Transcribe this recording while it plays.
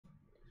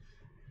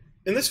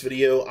In this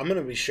video, I'm going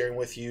to be sharing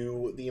with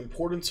you the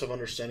importance of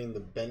understanding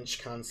the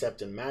bench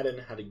concept in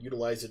Madden, how to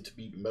utilize it to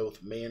beat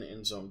both man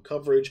and zone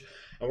coverage.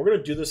 And we're going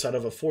to do this out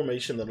of a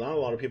formation that not a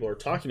lot of people are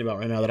talking about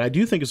right now that I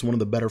do think is one of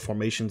the better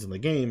formations in the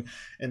game,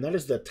 and that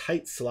is the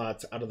tight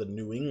slots out of the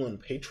New England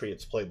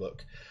Patriots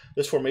playbook.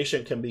 This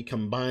formation can be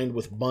combined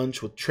with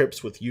bunch, with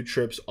trips, with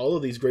U-trips, all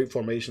of these great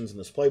formations in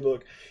this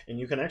playbook, and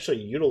you can actually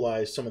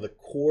utilize some of the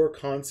core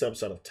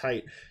concepts out of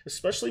tight,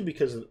 especially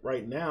because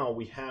right now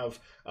we have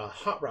a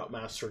hot route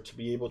master to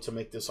be able to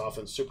make this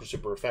offense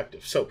super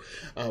effective. So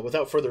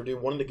without further ado,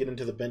 wanted to get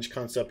into the bench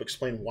concept,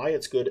 explain why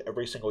it's good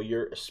every single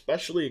year,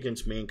 especially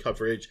against man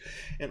coverage,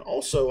 and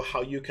also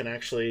how you can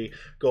actually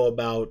go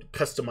about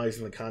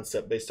customizing the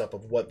concept based off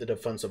of what the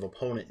defensive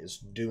opponent is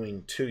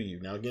doing to you.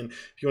 Now again,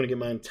 if you want to get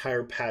my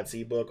entire Pat's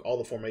ebook, all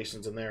the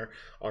formations in there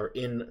are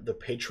in the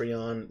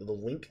Patreon. The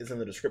link is in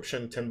the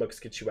description.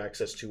 $10 gets you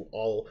access to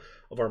all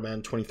of our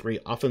Madden 23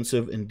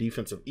 offensive and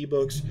defensive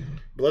ebooks.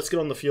 But let's get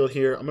on the field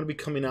here. I'm going to be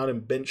coming out in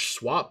bench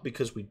swap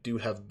because we do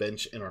have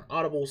bench in our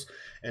audibles,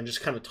 and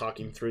just kind of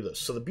talking through this.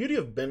 So the beauty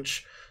of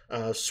bench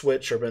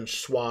switch or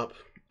bench swap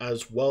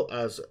as well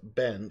as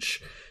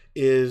bench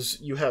is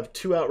you have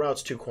two out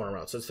routes, two corner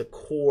routes. That's the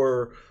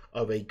core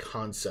of a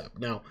concept.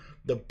 Now,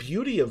 the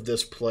beauty of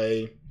this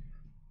play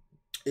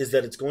is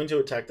that it's going to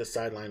attack the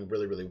sideline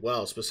really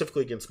well,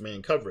 specifically against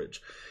man coverage.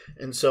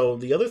 And so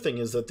the other thing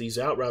is that these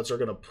out routes are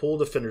going to pull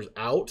defenders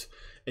out,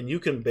 and you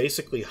can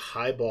basically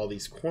highball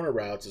these corner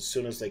routes as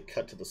soon as they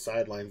cut to the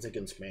sidelines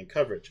against man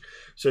coverage.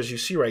 So as you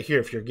see right here,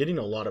 if you're getting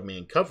a lot of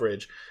man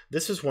coverage,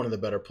 this is one of the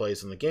better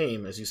plays in the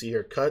game. As you see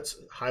here, cuts,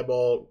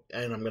 highball,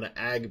 and I'm going to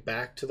ag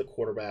back to the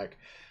quarterback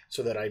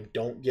so that I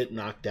don't get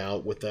knocked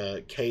out with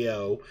a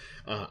KO.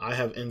 I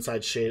have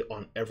inside shade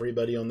on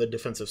everybody on the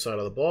defensive side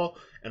of the ball,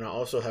 and I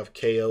also have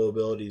KO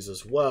abilities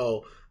as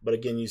well. But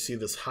again, you see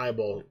this high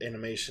ball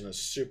animation is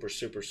super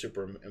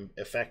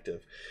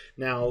effective.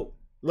 Now,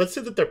 let's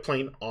say that they're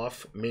playing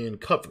off man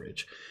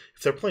coverage.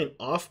 If they're playing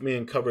off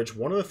man coverage,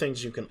 one of the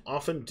things you can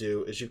often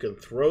do is you can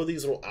throw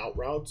these little out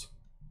routes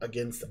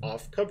against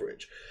off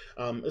coverage,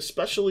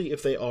 especially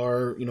if they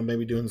are,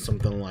 maybe doing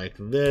something like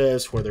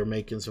this where they're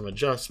making some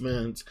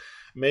adjustments.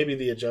 Maybe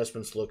the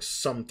adjustments look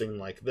something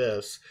like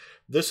this.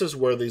 This is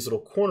where these little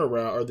corner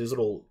route or these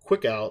little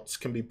quick outs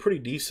can be pretty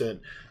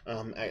decent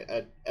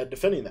at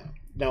defending that.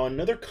 Now,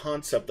 another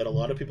concept that a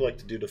lot of people like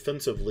to do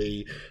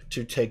defensively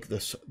to take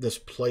this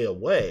play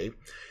away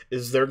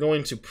is they're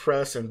going to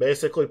press and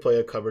basically play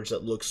a coverage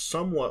that looks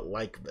somewhat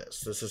like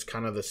this. This is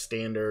kind of the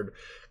standard.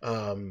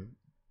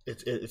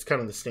 It's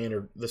kind of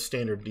the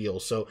standard deal.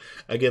 So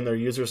again, their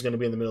user is going to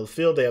be in the middle of the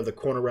field. They have the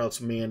corner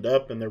routes manned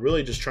up, and they're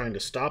really just trying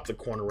to stop the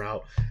corner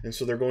route. And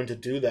so they're going to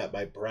do that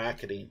by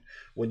bracketing.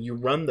 When you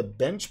run the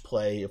bench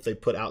play, if they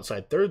put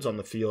outside thirds on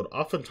the field,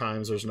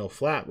 oftentimes there's no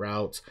flat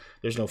routes,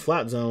 there's no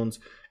flat zones,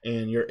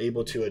 and you're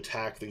able to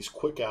attack these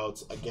quick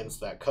outs against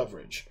that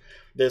coverage.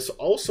 This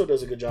also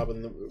does a good job,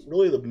 and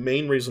really the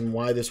main reason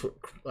why this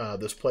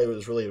play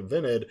was really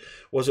invented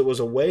was it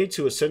was a way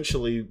to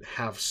essentially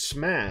have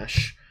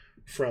smash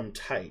from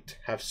tight,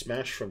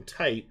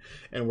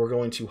 and we're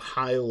going to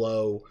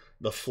high-low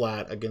the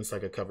flat against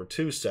like a cover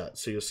 2 set.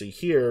 So you'll see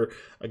here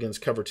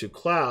against cover 2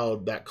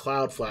 cloud, that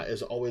cloud flat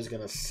is always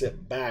going to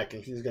sit back,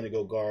 and he's going to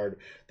go guard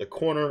the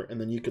corner, and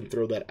then you can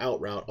throw that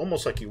out route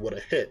almost like you would a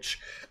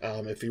hitch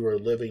if you were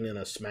living in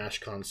a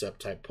smash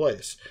concept type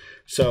place.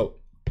 So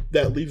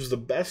that leaves the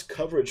best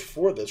coverage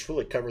for this,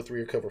 really cover 3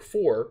 or cover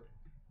 4.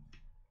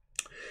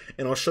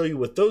 And I'll show you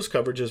with those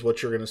coverages,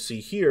 what you're going to see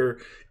here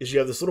is you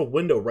have this little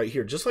window right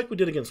here. Just like we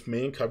did against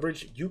man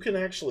coverage, you can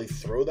actually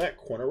throw that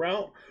corner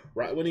route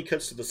right when he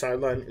cuts to the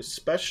sideline,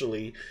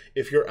 especially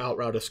if your out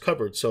route is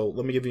covered. So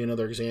let me give you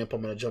another example.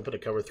 I'm going to jump into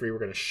cover 3. We're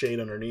going to shade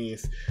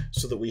underneath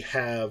so that we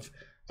have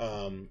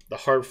the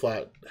hard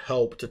flat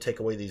help to take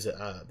away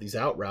these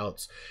out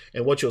routes.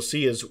 And what you'll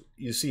see is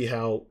you see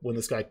how when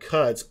this guy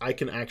cuts, I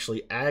can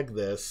actually ag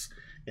this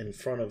in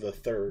front of the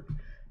third.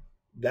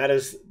 That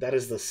is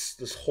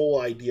this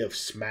whole idea of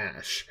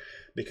smash,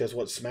 because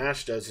what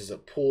smash does is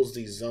it pulls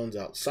these zones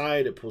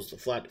outside, it pulls the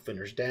flat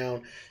defenders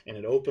down, and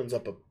it opens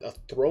up a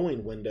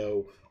throwing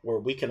window where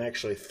we can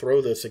actually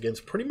throw this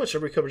against pretty much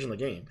every coverage in the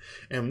game.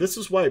 And this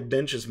is why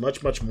bench is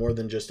much more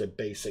than just a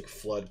basic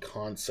flood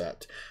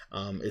concept.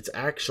 It's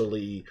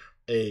actually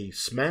a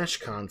smash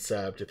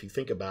concept if you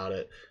think about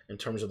it in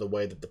terms of the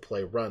way that the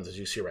play runs. As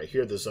you see right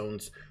here, the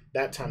zones,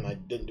 that time I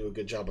didn't do a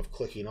good job of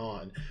clicking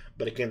on,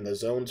 but again, the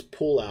zones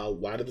pull out.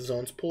 Why do the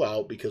zones pull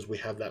out? Because we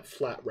have that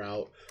flat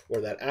route or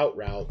that out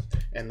route,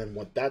 and then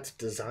what that's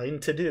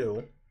designed to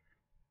do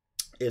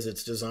is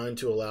it's designed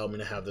to allow me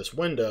to have this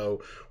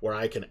window where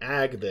I can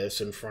ag this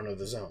in front of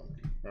the zone.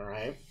 All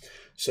right,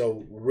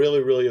 so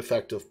really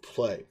effective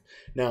play.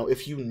 Now,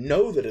 if you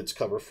know that it's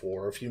cover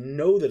 4, if you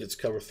know that it's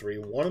cover 3,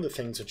 one of the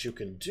things that you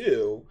can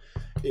do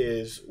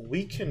is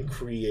we can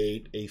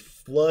create a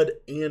flood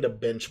and a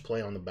bench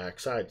play on the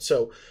backside.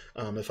 So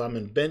if I'm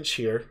in bench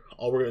here,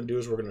 all we're going to do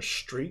is we're going to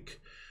streak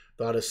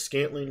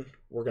Scantling,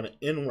 we're going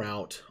to in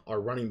route our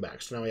running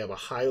back. So now we have a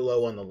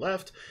high-low on the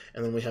left,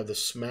 and then we have the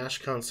smash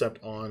concept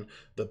on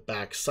the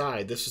back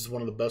side. This is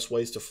one of the best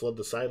ways to flood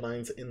the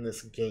sidelines in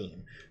this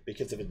game,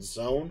 because if it's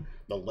zone,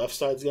 the left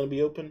side's going to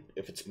be open.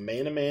 If it's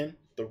man-to-man,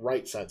 the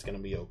right side's going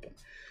to be open.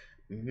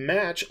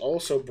 Match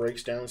also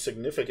breaks down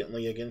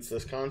significantly against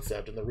this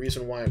concept, and the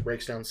reason why it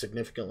breaks down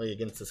significantly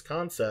against this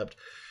concept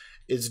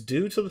is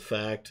due to the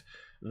fact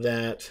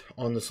that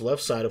on this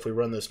left side, if we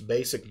run this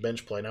basic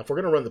bench play, now if we're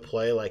going to run the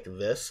play like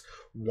this,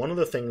 one of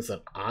the things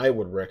that I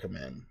would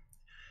recommend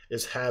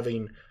is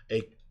having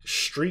a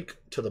streak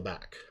to the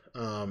back.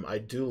 I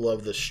do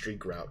love this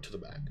streak route to the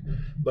back.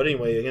 But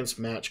anyway, against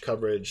match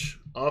coverage,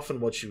 often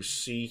what you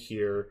see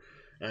here,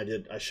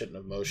 I shouldn't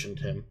have motioned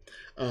him,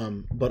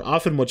 but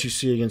often what you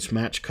see against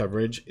match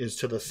coverage is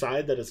to the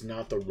side that is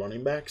not the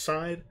running back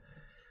side,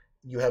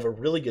 you have a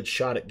really good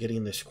shot at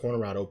getting this corner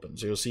route open.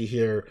 So you'll see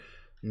here,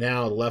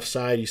 now the left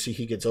side, you see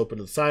he gets open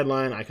to the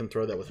sideline. I can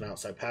throw that with an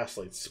outside pass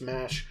like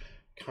smash,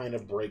 kind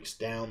of breaks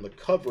down the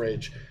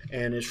coverage,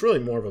 and it's really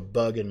more of a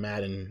bug in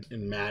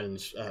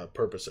Madden's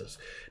purposes.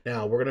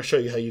 Now, we're going to show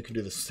you how you can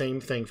do the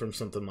same thing from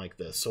something like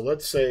this. So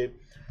let's say,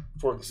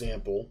 for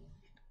example,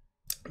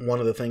 one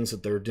of the things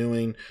that they're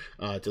doing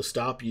to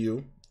stop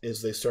you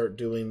is they start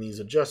doing these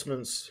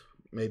adjustments.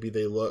 Maybe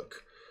they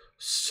look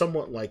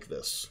somewhat like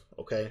this,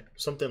 okay?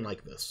 Something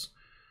like this.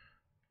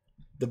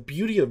 The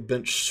beauty of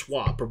bench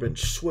swap or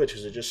bench switch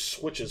is it just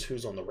switches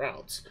who's on the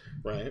routes,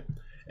 right?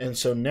 And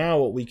so now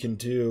what we can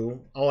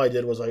do, all I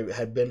did was I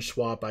had bench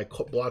swap, I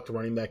blocked the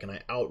running back, and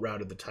I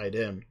out-routed the tight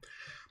end.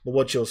 But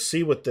what you'll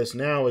see with this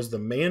now is the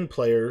man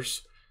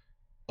players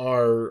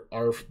are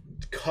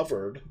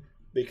covered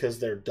because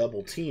they're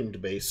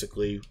double-teamed,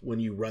 basically, when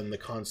you run the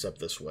concept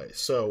this way.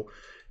 So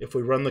if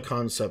we run the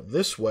concept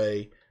this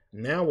way,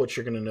 now what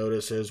you're going to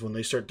notice is when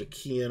they start to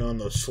key in on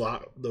those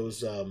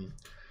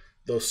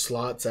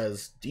slots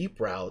as deep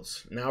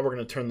routes, now we're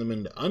going to turn them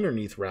into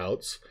underneath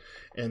routes.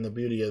 And the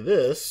beauty of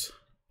this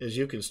is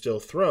you can still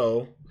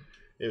throw,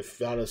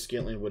 if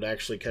Scantling would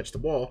actually catch the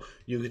ball,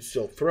 you could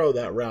still throw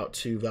that route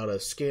to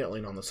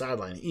Scantling on the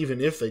sideline, even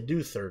if they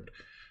do third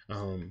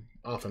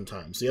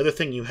oftentimes. The other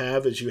thing you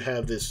have is you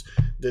have this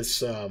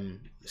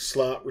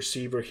slot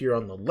receiver here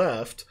on the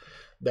left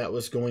that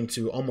was going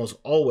to almost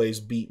always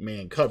beat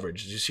man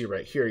coverage. As you see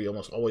right here, he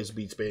almost always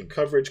beats man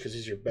coverage because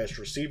he's your best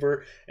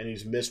receiver, and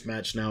he's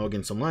mismatched now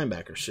against some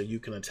linebackers. So you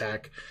can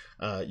attack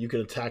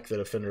the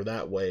defender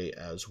that way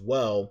as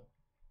well.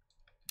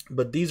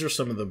 But these are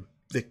some of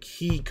the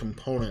key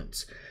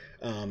components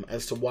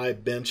as to why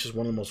bench is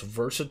one of the most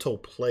versatile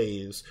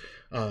plays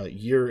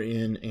year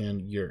in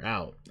and year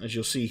out. As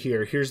you'll see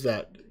here, here's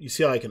that. You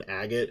see how I can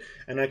ag it,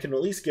 and I can at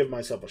least give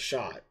myself a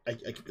shot.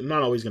 I'm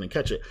not always going to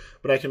catch it,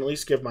 but I can at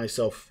least give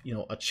myself,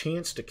 a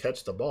chance to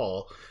catch the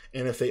ball.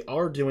 And if they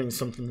are doing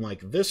something like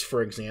this,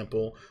 for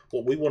example,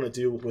 what we want to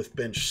do with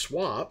bench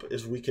swap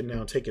is we can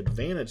now take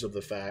advantage of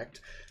the fact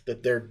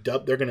that they're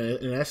going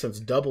to, in essence,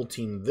 double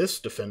team this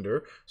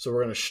defender. So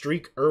we're going to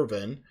streak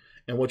Irvin.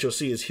 And what you'll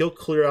see is he'll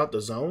clear out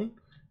the zone,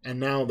 and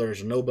now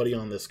there's nobody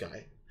on this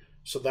guy.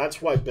 So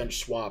that's why bench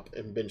swap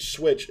and bench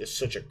switch is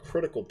such a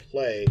critical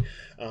play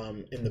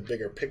in the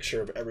bigger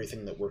picture of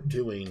everything that we're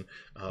doing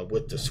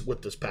with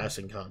this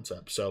passing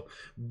concept. So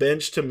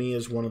bench to me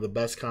is one of the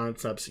best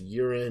concepts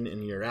year in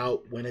and year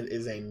out when it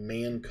is a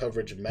man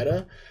coverage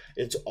meta.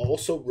 It's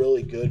also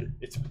really good.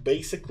 It's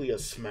basically a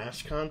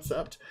smash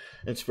concept.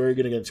 It's very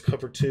good against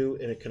cover 2,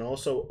 and it can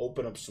also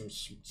open up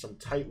some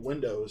tight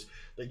windows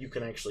that you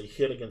can actually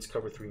hit against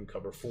cover 3 and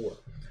cover 4.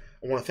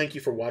 I want to thank you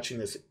for watching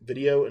this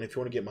video, and if you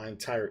want to get my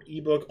entire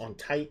ebook on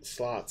tight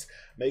slots,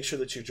 make sure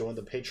that you join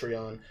the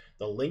Patreon.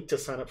 The link to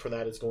sign up for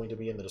that is going to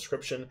be in the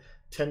description.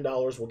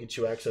 $10 will get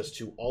you access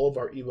to all of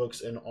our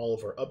ebooks and all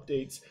of our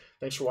updates.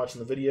 Thanks for watching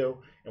the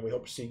video, and we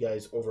hope to see you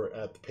guys over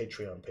at the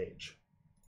Patreon page.